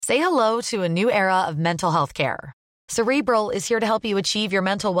Say hello to a new era of mental health care. Cerebral is here to help you achieve your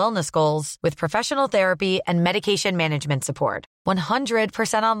mental wellness goals with professional therapy and medication management support.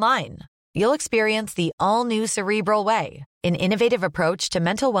 100% online. You'll experience the all-new Cerebral Way, an innovative approach to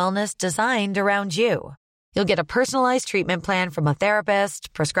mental wellness designed around you. You'll get a personalized treatment plan from a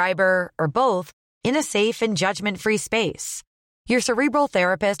therapist, prescriber, or both in a safe and judgment-free space. Your Cerebral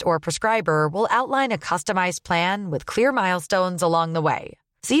therapist or prescriber will outline a customized plan with clear milestones along the way,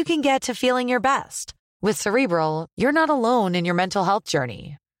 so you can get to feeling your best. With Cerebral, you're not alone in your mental health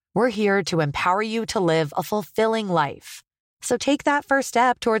journey. We're here to empower you to live a fulfilling life. So take that first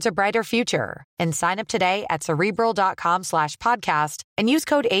step towards a brighter future and sign up today at Cerebral.com/podcast and use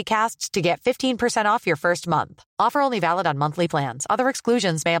code ACAST to get 15% off your first month. Offer only valid on monthly plans. Other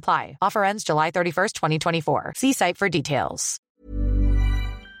exclusions may apply. Offer ends July 31st, 2024. See site for details.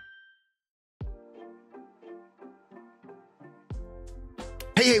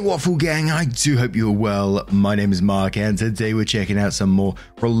 Hey, Waffle Gang, I do hope you're well. My name is Mark, and today we're checking out some more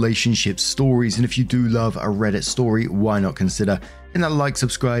relationship stories. And if you do love a Reddit story, why not consider hitting that like,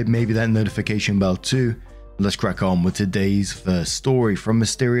 subscribe, maybe that notification bell too. Let's crack on with today's first story from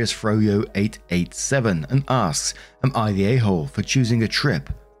Mysterious Froyo887 and asks, am I the a-hole for choosing a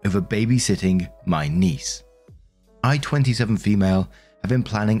trip over babysitting my niece? I, 27 female, have been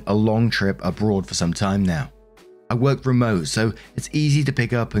planning a long trip abroad for some time now. I work remote, so it's easy to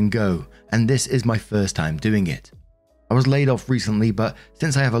pick up and go, and this is my first time doing it. I was laid off recently, but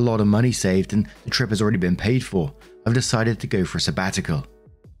since I have a lot of money saved and the trip has already been paid for, I've decided to go for a sabbatical.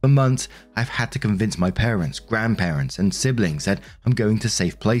 For months, I've had to convince my parents, grandparents, and siblings that I'm going to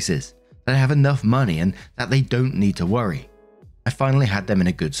safe places, that I have enough money, and that they don't need to worry. I finally had them in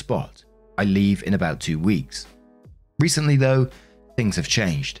a good spot. I leave in about 2 weeks. Recently though, things have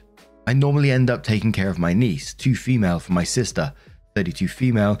changed. I normally end up taking care of my niece, 2 female for my sister, 32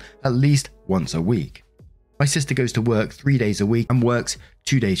 female, at least once a week. My sister goes to work 3 days a week and works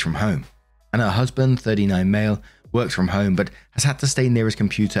 2 days from home. And her husband, 39 male, works from home but has had to stay near his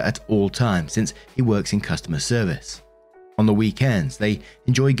computer at all times since he works in customer service. On the weekends, they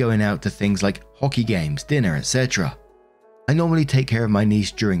enjoy going out to things like hockey games, dinner, etc. I normally take care of my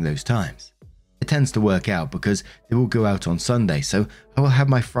niece during those times. It tends to work out because they will go out on Sunday, so I will have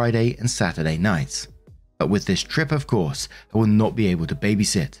my Friday and Saturday nights. But with this trip, of course, I will not be able to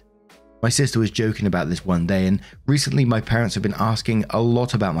babysit. My sister was joking about this one day, and recently my parents have been asking a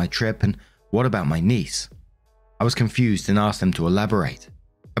lot about my trip and what about my niece. I was confused and asked them to elaborate.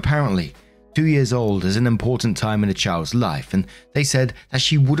 Apparently, 2 years old is an important time in a child's life, and they said that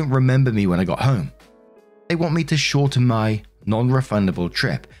she wouldn't remember me when I got home. They want me to shorten my non-refundable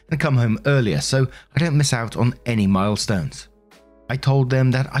trip and come home earlier so I don't miss out on any milestones. I told them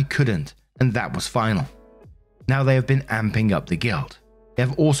that I couldn't, and that was final. Now they have been amping up the guilt. They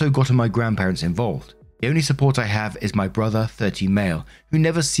have also gotten my grandparents involved. The only support I have is my brother, 30 male, who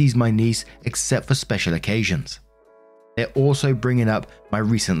never sees my niece except for special occasions. They're also bringing up my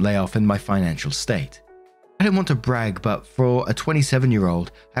recent layoff and my financial state. I don't want to brag, but for a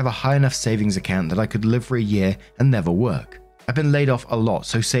 27-year-old, I have a high enough savings account that I could live for a year and never work. I've been laid off a lot,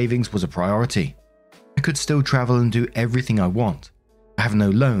 so savings was a priority. I could still travel and do everything I want. I have no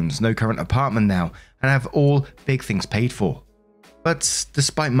loans, no current apartment now, and I have all big things paid for. But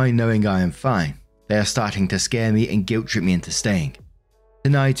despite my knowing I am fine, they are starting to scare me and guilt trip me into staying.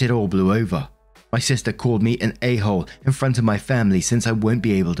 Tonight it all blew over. My sister called me an a-hole in front of my family since I won't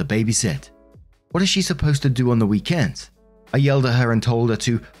be able to babysit. What is she supposed to do on the weekends? I yelled at her and told her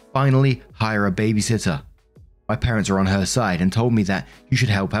to finally hire a babysitter. My parents are on her side and told me that you should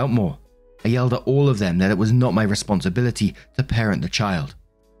help out more. I yelled at all of them that it was not my responsibility to parent the child.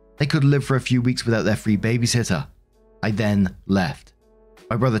 They could live for a few weeks without their free babysitter. I then left.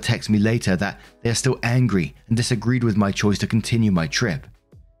 My brother texted me later that they are still angry and disagreed with my choice to continue my trip.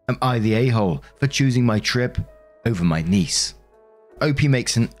 Am I the a-hole for choosing my trip over my niece? OP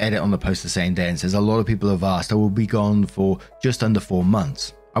makes an edit on the post the same day and says, a lot of people have asked, I will be gone for just under 4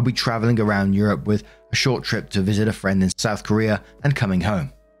 months. I'll be traveling around Europe with a short trip to visit a friend in South Korea and coming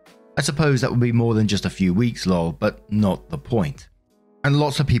home. I suppose that would be more than just a few weeks, lol, but not the point. And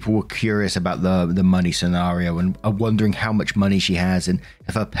lots of people were curious about the money scenario and are wondering how much money she has and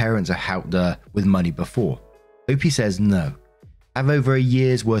if her parents have helped her with money before. OP says no. I have over a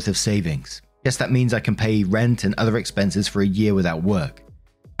year's worth of savings. Yes, that means I can pay rent and other expenses for a year without work.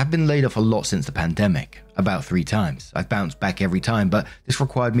 I've been laid off a lot since the pandemic, about 3 times. I've bounced back every time, but this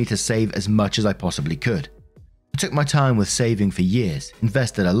required me to save as much as I possibly could. I took my time with saving for years,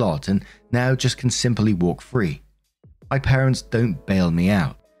 invested a lot, and now just can simply walk free. My parents don't bail me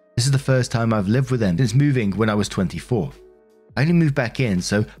out. This is the first time I've lived with them since moving when I was 24. I only moved back in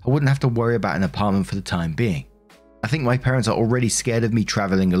so I wouldn't have to worry about an apartment for the time being. I think my parents are already scared of me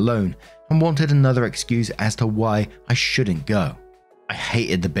traveling alone and wanted another excuse as to why I shouldn't go. I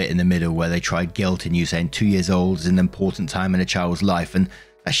hated the bit in the middle where they tried guilting you, saying 2 years old is an important time in a child's life and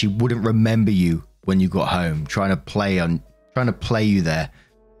that she wouldn't remember you when you got home, trying to play you there.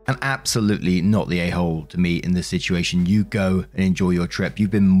 And absolutely not the a-hole to me in this situation. You go and enjoy your trip.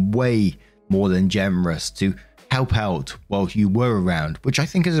 You've been way more than generous to help out while you were around, which I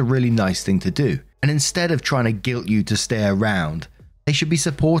think is a really nice thing to do. And instead of trying to guilt you to stay around, they should be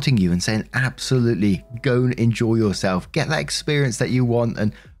supporting you and saying, absolutely, go and enjoy yourself, get that experience that you want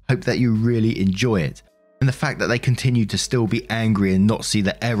and hope that you really enjoy it. And the fact that they continue to still be angry and not see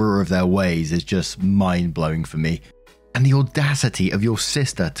the error of their ways is just mind-blowing for me. And the audacity of your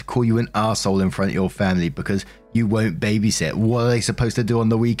sister to call you an arsehole in front of your family because you won't babysit. What are they supposed to do on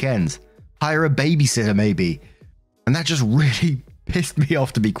the weekends? Hire a babysitter maybe. And that just really pissed me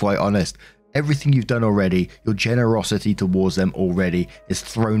off, to be quite honest. Everything you've done already, your generosity towards them already is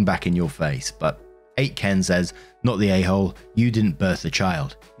thrown back in your face. But 8Ken says, not the a-hole, you didn't birth the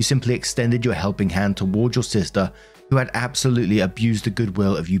child. You simply extended your helping hand towards your sister who had absolutely abused the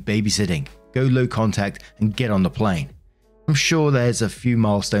goodwill of you babysitting. Go low contact and get on the plane. I'm sure there's a few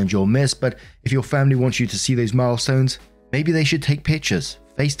milestones you'll miss, but if your family wants you to see those milestones, maybe they should take pictures,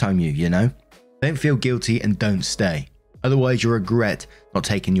 FaceTime you, you know? Don't feel guilty and don't stay. Otherwise you'll regret not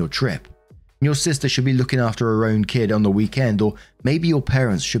taking your trip. Your sister should be looking after her own kid on the weekend, or maybe your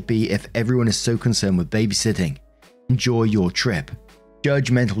parents should be if everyone is so concerned with babysitting. Enjoy your trip.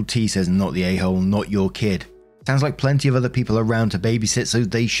 Judgmental T says not the a-hole, not your kid. Sounds like plenty of other people around to babysit, so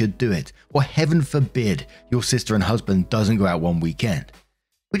they should do it. Or heaven forbid your sister and husband doesn't go out one weekend.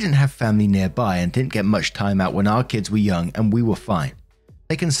 We didn't have family nearby and didn't get much time out when our kids were young and we were fine.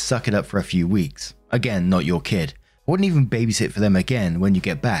 They can suck it up for a few weeks. Again, not your kid. I wouldn't even babysit for them again when you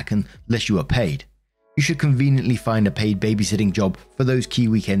get back unless you are paid. You should conveniently find a paid babysitting job for those key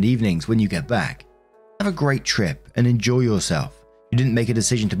weekend evenings when you get back. Have a great trip and enjoy yourself. You didn't make a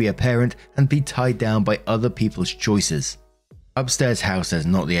decision to be a parent and be tied down by other people's choices. Upstairs House says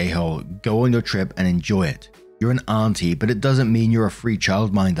not the a-hole, go on your trip and enjoy it. You're an auntie, but it doesn't mean you're a free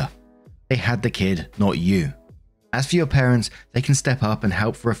childminder. They had the kid, not you. As for your parents, they can step up and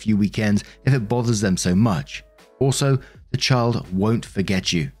help for a few weekends if it bothers them so much. Also, the child won't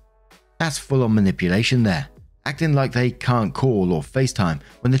forget you. That's full-on manipulation there, acting like they can't call or FaceTime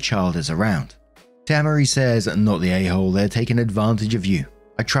when the child is around. Tamari says, not the a-hole, they're taking advantage of you.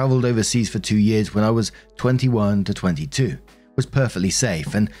 I travelled overseas for 2 years when I was 21 to 22, was perfectly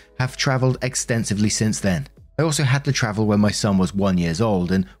safe and have travelled extensively since then. I also had to travel when my son was 1 year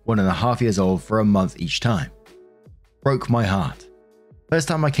old and 1.5 years old for a month each time. Broke my heart. First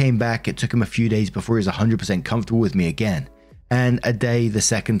time I came back, it took him a few days before he was 100% comfortable with me again, and a day the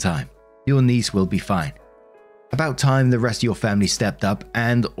second time. Your niece will be fine. About time the rest of your family stepped up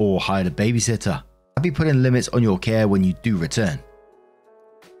and or hired a babysitter. I'll be putting limits on your care when you do return.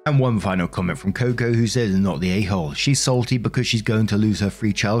 And one final comment from Coco who says not the a-hole. She's salty because she's going to lose her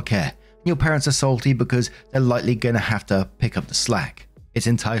free childcare. And your parents are salty because they're likely going to have to pick up the slack. It's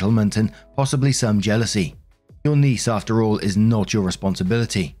entitlement and possibly some jealousy. Your niece, after all, is not your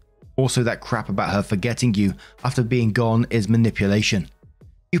responsibility. Also, that crap about her forgetting you after being gone is manipulation.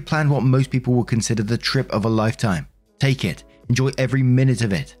 You've planned what most people would consider the trip of a lifetime. Take it. Enjoy every minute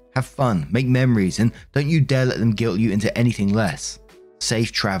of it. Have fun, make memories, and don't you dare let them guilt you into anything less.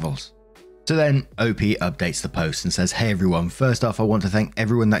 Safe travels. So then, OP updates the post and says, hey everyone, first off I want to thank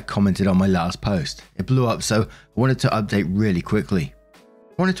everyone that commented on my last post. It blew up, so I wanted to update really quickly.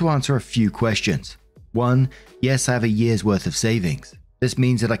 I wanted to answer a few questions. 1. Yes, I have a year's worth of savings. This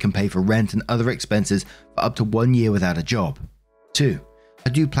means that I can pay for rent and other expenses for up to 1 year without a job. 2. I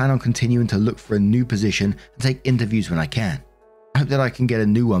do plan on continuing to look for a new position and take interviews when I can. I hope that I can get a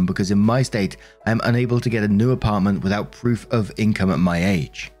new one because in my state, I am unable to get a new apartment without proof of income at my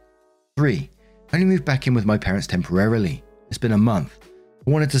age. 3. I only moved back in with my parents temporarily. It's been a month.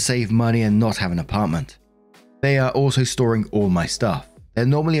 I wanted to save money and not have an apartment. They are also storing all my stuff. They're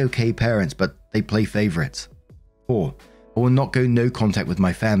normally okay parents, but they play favorites. 4. I will not go no contact with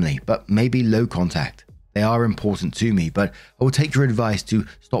my family, but maybe low contact. They are important to me, but I will take your advice to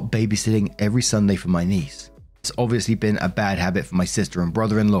stop babysitting every Sunday for my niece. It's obviously been a bad habit for my sister and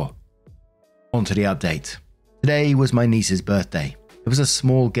brother-in-law. On to the update. Today was my niece's birthday. It was a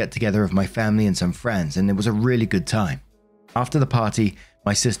small get-together of my family and some friends, and it was a really good time. After the party,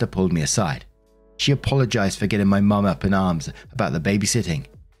 my sister pulled me aside. She apologized for getting my mum up in arms about the babysitting.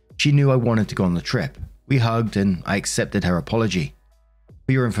 She knew I wanted to go on the trip. We hugged and I accepted her apology.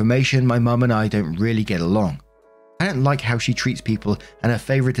 For your information, my mum and I don't really get along. I don't like how she treats people, and her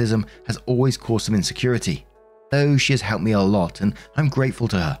favoritism has always caused some insecurity. Though she has helped me a lot and I'm grateful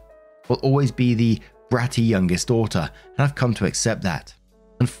to her. Will always be the bratty youngest daughter, and I've come to accept that.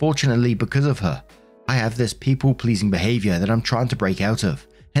 Unfortunately, because of her, I have this people-pleasing behavior that I'm trying to break out of,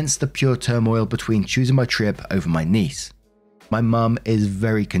 hence the pure turmoil between choosing my trip over my niece. My mum is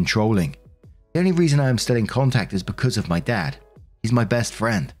very controlling. The only reason I am still in contact is because of my dad. He's my best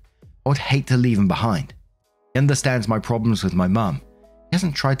friend. I would hate to leave him behind. He understands my problems with my mum. He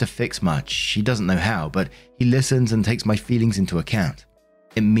hasn't tried to fix much, he doesn't know how, but he listens and takes my feelings into account.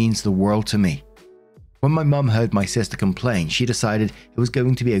 It means the world to me. When my mum heard my sister complain, she decided it was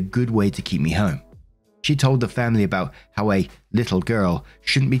going to be a good way to keep me home. She told the family about how a little girl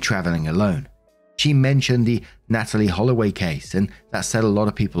shouldn't be traveling alone. She mentioned the Natalie Holloway case, and that set a lot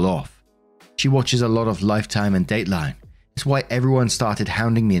of people off. She watches a lot of Lifetime and Dateline. It's why everyone started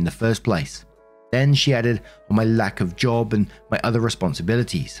hounding me in the first place. Then she added on my lack of job and my other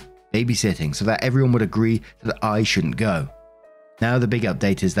responsibilities, babysitting, so that everyone would agree that I shouldn't go. Now the big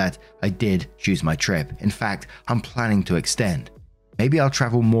update is that I did choose my trip. In fact, I'm planning to extend. Maybe I'll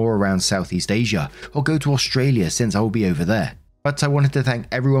travel more around Southeast Asia or go to Australia since I will be over there. But I wanted to thank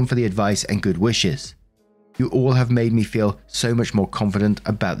everyone for the advice and good wishes. You all have made me feel so much more confident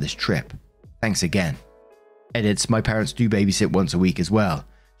about this trip. Thanks again. Edits, my parents do babysit once a week as well,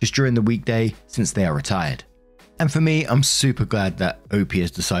 just during the weekday since they are retired. And for me, I'm super glad that OP is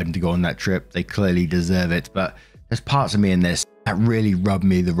deciding to go on that trip. They clearly deserve it, but there's parts of me in this that really rubbed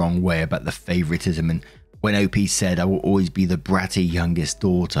me the wrong way about the favoritism, and when OP said I will always be the bratty youngest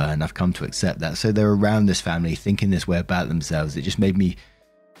daughter, and I've come to accept that. So they're around this family thinking this way about themselves. It just made me,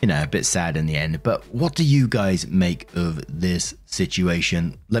 a bit sad in the end. But what do you guys make of this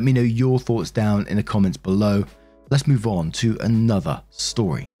situation? Let me know your thoughts down in the comments below. Let's move on to another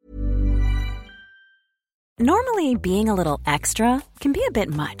story. Normally, being a little extra can be a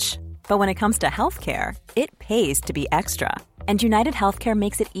bit much. But when it comes to healthcare, it pays to be extra. And United Healthcare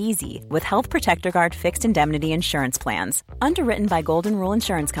makes it easy with Health Protector Guard fixed indemnity insurance plans. Underwritten by Golden Rule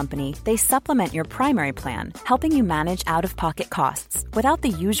Insurance Company, they supplement your primary plan, helping you manage out-of-pocket costs without the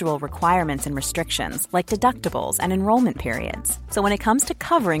usual requirements and restrictions like deductibles and enrollment periods. So when it comes to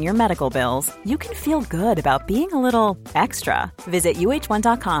covering your medical bills, you can feel good about being a little extra. Visit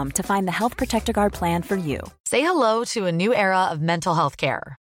uh1.com to find the Health Protector Guard plan for you. Say hello to a new era of mental health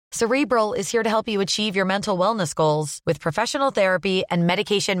care. Cerebral is here to help you achieve your mental wellness goals with professional therapy and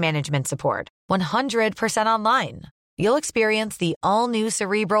medication management support. 100% online. You'll experience the all-new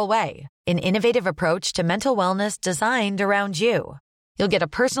Cerebral Way, an innovative approach to mental wellness designed around you. You'll get a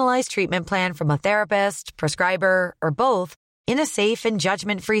personalized treatment plan from a therapist, prescriber, or both in a safe and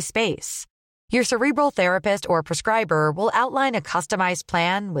judgment-free space. Your Cerebral therapist or prescriber will outline a customized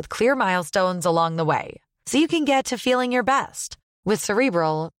plan with clear milestones along the way, so you can get to feeling your best. With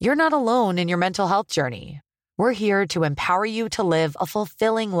Cerebral, you're not alone in your mental health journey. We're here to empower you to live a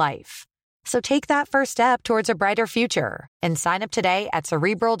fulfilling life. So take that first step towards a brighter future and sign up today at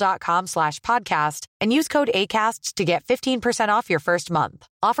Cerebral.com/podcast and use code ACAST to get 15% off your first month.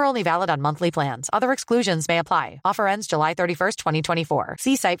 Offer only valid on monthly plans. Other exclusions may apply. Offer ends July 31st, 2024.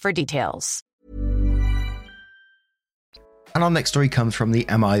 See site for details. And our next story comes from the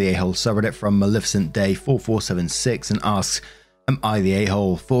Am I the A-Hole subreddit from Maleficent Day 4476 and asks, am I the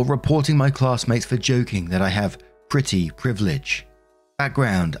a-hole for reporting my classmates for joking that I have pretty privilege?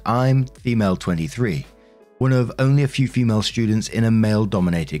 Background, I'm female 23, one of only a few female students in a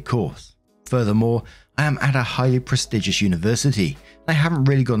male-dominated course. Furthermore, I am at a highly prestigious university, and I haven't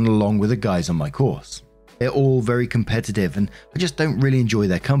really gotten along with the guys on my course. They're all very competitive, and I just don't really enjoy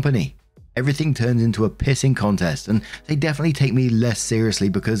their company. Everything turns into a pissing contest, and they definitely take me less seriously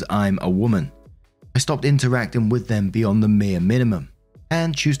because I'm a woman. I stopped interacting with them beyond the mere minimum,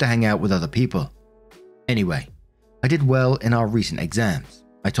 and choose to hang out with other people. Anyway, I did well in our recent exams.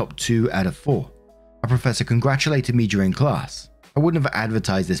 I topped 2 out of 4. A professor congratulated me during class. I wouldn't have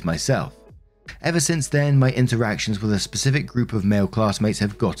advertised this myself. Ever since then, my interactions with a specific group of male classmates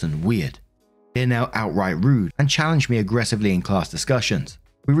have gotten weird. They're now outright rude and challenge me aggressively in class discussions.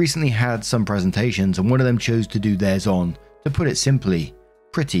 We recently had some presentations and one of them chose to do theirs on, to put it simply,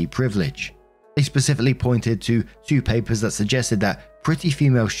 pretty privilege. They specifically pointed to 2 papers that suggested that pretty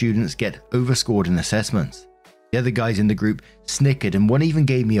female students get overscored in assessments. The other guys in the group snickered and one even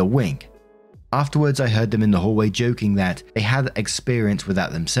gave me a wink. Afterwards, I heard them in the hallway joking that they had experience with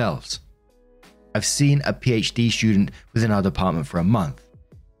that themselves. I've seen a PhD student within our department for a month.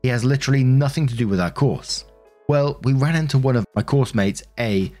 He has literally nothing to do with our course. Well, we ran into one of my course mates,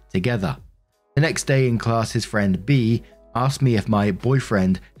 A, together. The next day in class, his friend B asked me if my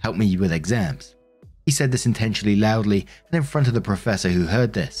boyfriend helped me with exams. He said this intentionally loudly and in front of the professor who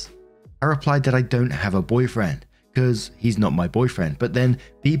heard this. I replied that I don't have a boyfriend, because he's not my boyfriend, but then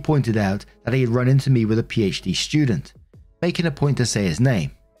B pointed out that he had run into me with a PhD student, making a point to say his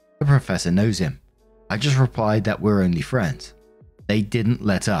name. The professor knows him. I just replied that we're only friends. They didn't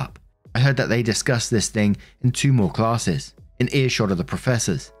let up. I heard that they discussed this thing in 2 more classes, in earshot of the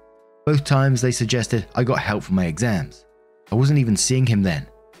professors. Both times they suggested I got help for my exams. I wasn't even seeing him then.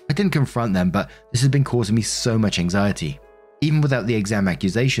 I didn't confront them, but this has been causing me so much anxiety. Even without the exam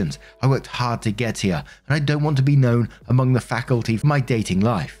accusations, I worked hard to get here, and I don't want to be known among the faculty for my dating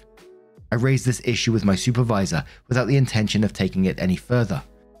life. I raised this issue with my supervisor without the intention of taking it any further,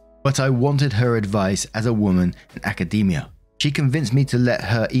 but I wanted her advice as a woman in academia. She convinced me to let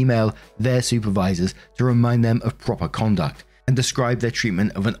her email their supervisors to remind them of proper conduct and describe their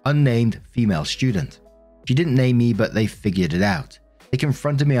treatment of an unnamed female student. She didn't name me, but they figured it out. They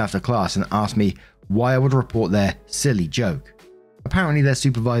confronted me after class and asked me why I would report their silly joke. Apparently their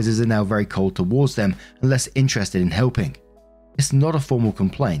supervisors are now very cold towards them and less interested in helping. It's not a formal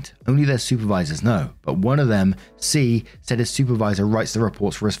complaint, only their supervisors know, but one of them, C, said his supervisor writes the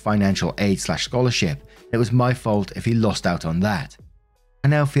reports for his financial aid/scholarship, and it was my fault if he lost out on that. I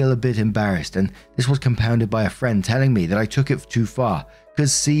now feel a bit embarrassed, and this was compounded by a friend telling me that I took it too far,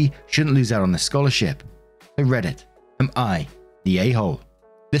 because C shouldn't lose out on the scholarship. I read it. Am I the a-hole?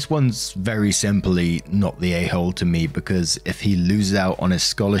 This one's very simply not the a-hole to me, because if he loses out on his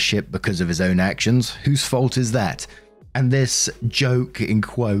scholarship because of his own actions, whose fault is that? And this joke, in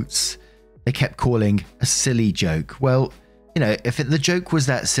quotes, they kept calling a silly joke. Well, if the joke was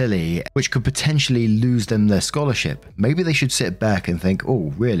that silly, which could potentially lose them their scholarship, maybe they should sit back and think,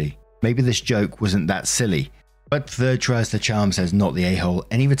 oh, really? Maybe this joke wasn't that silly. But third tries the charm says not the a-hole.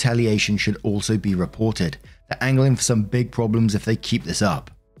 Any retaliation should also be reported. They're angling for some big problems if they keep this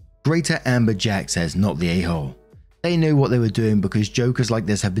up. Greater Amber Jack says not the a-hole. They knew what they were doing because jokers like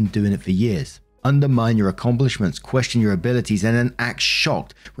this have been doing it for years. Undermine your accomplishments, question your abilities, and then act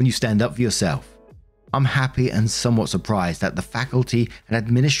shocked when you stand up for yourself. I'm happy and somewhat surprised that the faculty and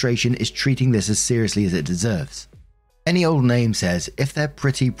administration is treating this as seriously as it deserves. Any old name says if their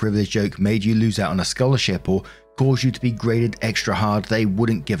pretty privilege joke made you lose out on a scholarship or caused you to be graded extra hard, they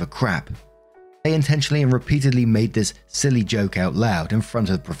wouldn't give a crap. They intentionally and repeatedly made this silly joke out loud in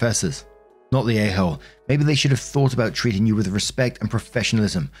front of the professors. Not the a-hole. Maybe they should have thought about treating you with respect and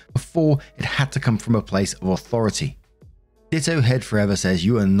professionalism before it had to come from a place of authority. Ditto Head Forever says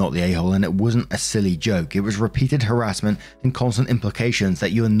you are not the a-hole and it wasn't a silly joke. It was repeated harassment and constant implications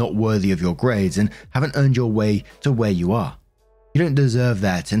that you are not worthy of your grades and haven't earned your way to where you are. You don't deserve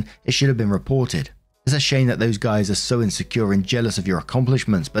that and it should have been reported. It's a shame that those guys are so insecure and jealous of your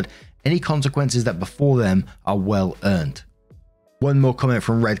accomplishments, but any consequences that befall them are well earned. One more comment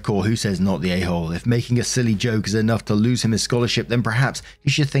from Redcore who says not the a-hole. If making a silly joke is enough to lose him his scholarship, then perhaps he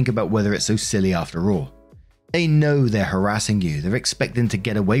should think about whether it's so silly after all. They know they're harassing you, they're expecting to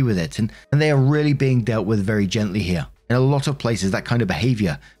get away with it, and they are really being dealt with very gently here. In a lot of places, that kind of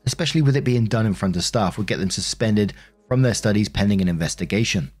behavior, especially with it being done in front of staff, would get them suspended from their studies pending an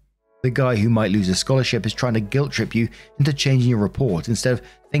investigation. The guy who might lose a scholarship is trying to guilt trip you into changing your report instead of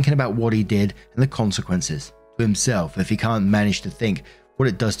thinking about what he did and the consequences to himself if he can't manage to think what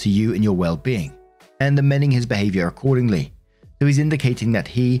it does to you and your well-being, and amending his behavior accordingly. So he's indicating that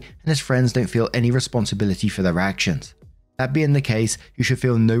he and his friends don't feel any responsibility for their actions. That being the case, you should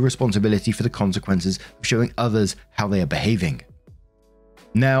feel no responsibility for the consequences of showing others how they are behaving.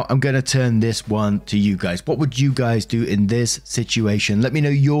 Now, I'm going to turn this one to you guys. What would you guys do in this situation? Let me know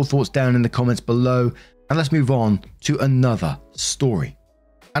your thoughts down in the comments below, and let's move on to another story.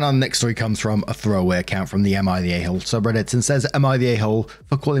 And our next story comes from a throwaway account from the Am I the A-hole subreddit and says, am I the a-hole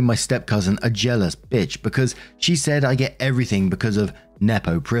for calling my step-cousin a jealous bitch because she said I get everything because of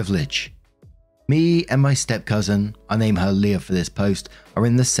Nepo privilege? Me and my step-cousin, I name her Leah for this post, are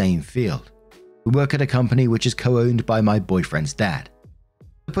in the same field. We work at a company which is co-owned by my boyfriend's dad.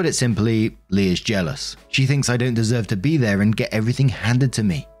 To put it simply, Leah's jealous. She thinks I don't deserve to be there and get everything handed to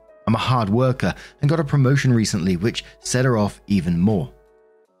me. I'm a hard worker and got a promotion recently which set her off even more.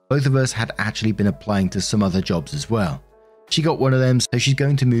 Both of us had actually been applying to some other jobs as well. She got one of them, so she's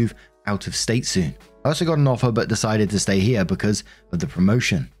going to move out of state soon. I also got an offer but decided to stay here because of the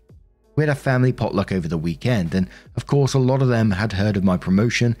promotion. We had a family potluck over the weekend and of course a lot of them had heard of my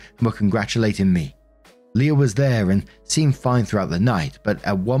promotion and were congratulating me. Leah was there and seemed fine throughout the night, but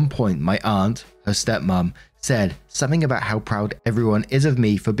at one point my aunt, her stepmom, said something about how proud everyone is of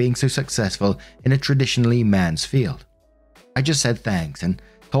me for being so successful in a traditionally man's field. I just said thanks and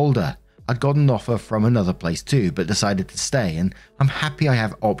told her I'd got an offer from another place too, but decided to stay, and I'm happy I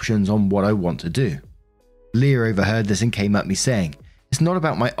have options on what I want to do. Leah overheard this and came at me saying, "It's not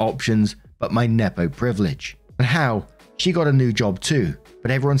about my options, but my Nepo privilege. And how she got a new job too,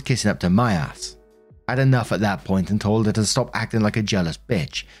 but everyone's kissing up to my ass." I had enough at that point and told her to stop acting like a jealous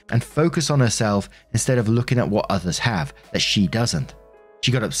bitch and focus on herself instead of looking at what others have that she doesn't.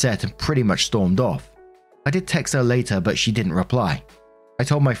 She got upset and pretty much stormed off. I did text her later, but she didn't reply. I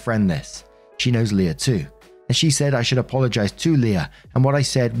told my friend this. She knows Leah too, and she said I should apologize to Leah and what I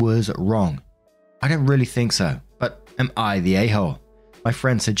said was wrong. I don't really think so, but am I the a-hole? My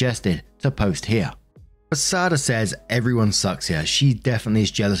friend suggested to post here. But Sada says everyone sucks here. She definitely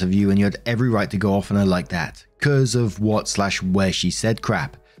is jealous of you and you had every right to go off on her like that, cause of what/where she said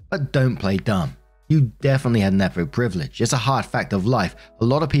crap. But don't play dumb. You definitely had Nepo privilege. It's a hard fact of life. A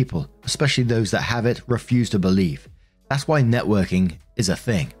lot of people, especially those that have it, refuse to believe. That's why networking is a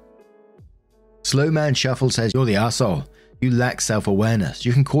thing. Slowman Shuffle says you're the asshole. You lack self-awareness.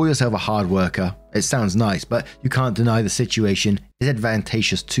 You can call yourself a hard worker. It sounds nice, but you can't deny the situation is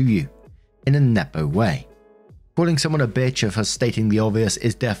advantageous to you in a Nepo way. Calling someone a bitch for stating the obvious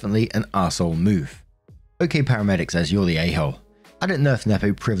is definitely an arsehole move. OK Paramedic says you're the a-hole. I don't know if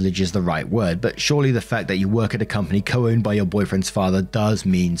Nepo privilege is the right word, but surely the fact that you work at a company co-owned by your boyfriend's father does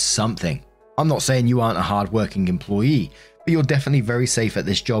mean something. I'm not saying you aren't a hard-working employee, but you're definitely very safe at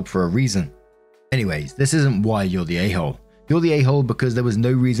this job for a reason. Anyways, this isn't why you're the a-hole. You're the a-hole because there was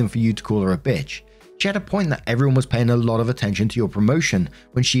no reason for you to call her a bitch. She had a point that everyone was paying a lot of attention to your promotion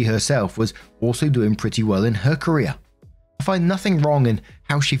when she herself was also doing pretty well in her career. I find nothing wrong in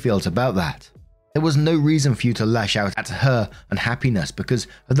how she feels about that. There was no reason for you to lash out at her unhappiness because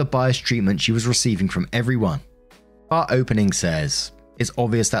of the biased treatment she was receiving from everyone. Our opening says, it's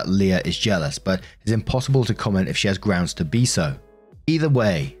obvious that Leah is jealous, but it's impossible to comment if she has grounds to be so. Either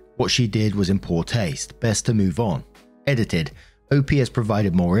way, what she did was in poor taste, best to move on. Edited, OP has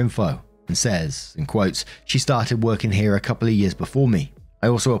provided more info. And says, in quotes, she started working here a couple of years before me. I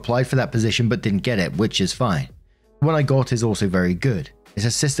also applied for that position but didn't get it, which is fine. The one I got is also very good. It's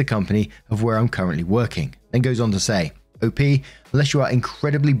a sister company of where I'm currently working. Then goes on to say, OP, unless you are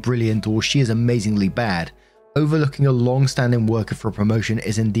incredibly brilliant or she is amazingly bad, overlooking a long-standing worker for a promotion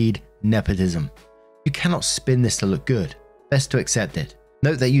is indeed nepotism. You cannot spin this to look good. Best to accept it.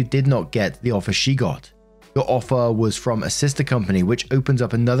 Note that you did not get the offer she got. Your offer was from a sister company, which opens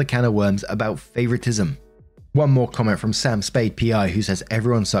up another can of worms about favoritism. One more comment from Sam Spade PI, who says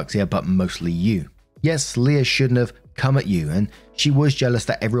everyone sucks here but mostly you. Yes, Leah shouldn't have come at you, and she was jealous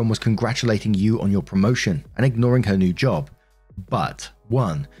that everyone was congratulating you on your promotion and ignoring her new job. But,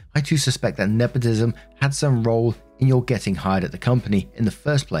 1, I too suspect that nepotism had some role in your getting hired at the company in the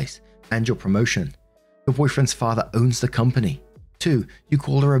first place and your promotion. Your boyfriend's father owns the company. 2, you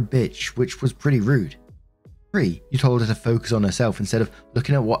called her a bitch, which was pretty rude. 3, you told her to focus on herself instead of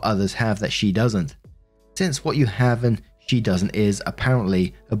looking at what others have that she doesn't. Since what you have and she doesn't is,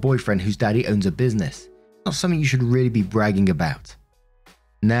 apparently, a boyfriend whose daddy owns a business. It's not something you should really be bragging about.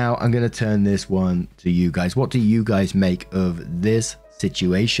 Now I'm going to turn this one to you guys. What do you guys make of this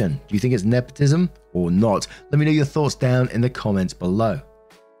situation? Do you think it's nepotism or not? Let me know your thoughts down in the comments below.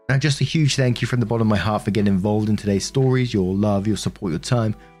 Now, just a huge thank you from the bottom of my heart for getting involved in today's stories. Your love, your support, your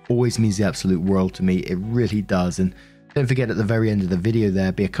time always means the absolute world to me. It really does. And don't forget, at the very end of the video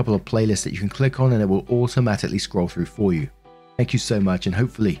there'll be a couple of playlists that you can click on and it will automatically scroll through for you. Thank you so much, and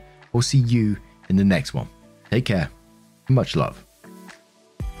hopefully I'll see you in the next one. Take care. Much love.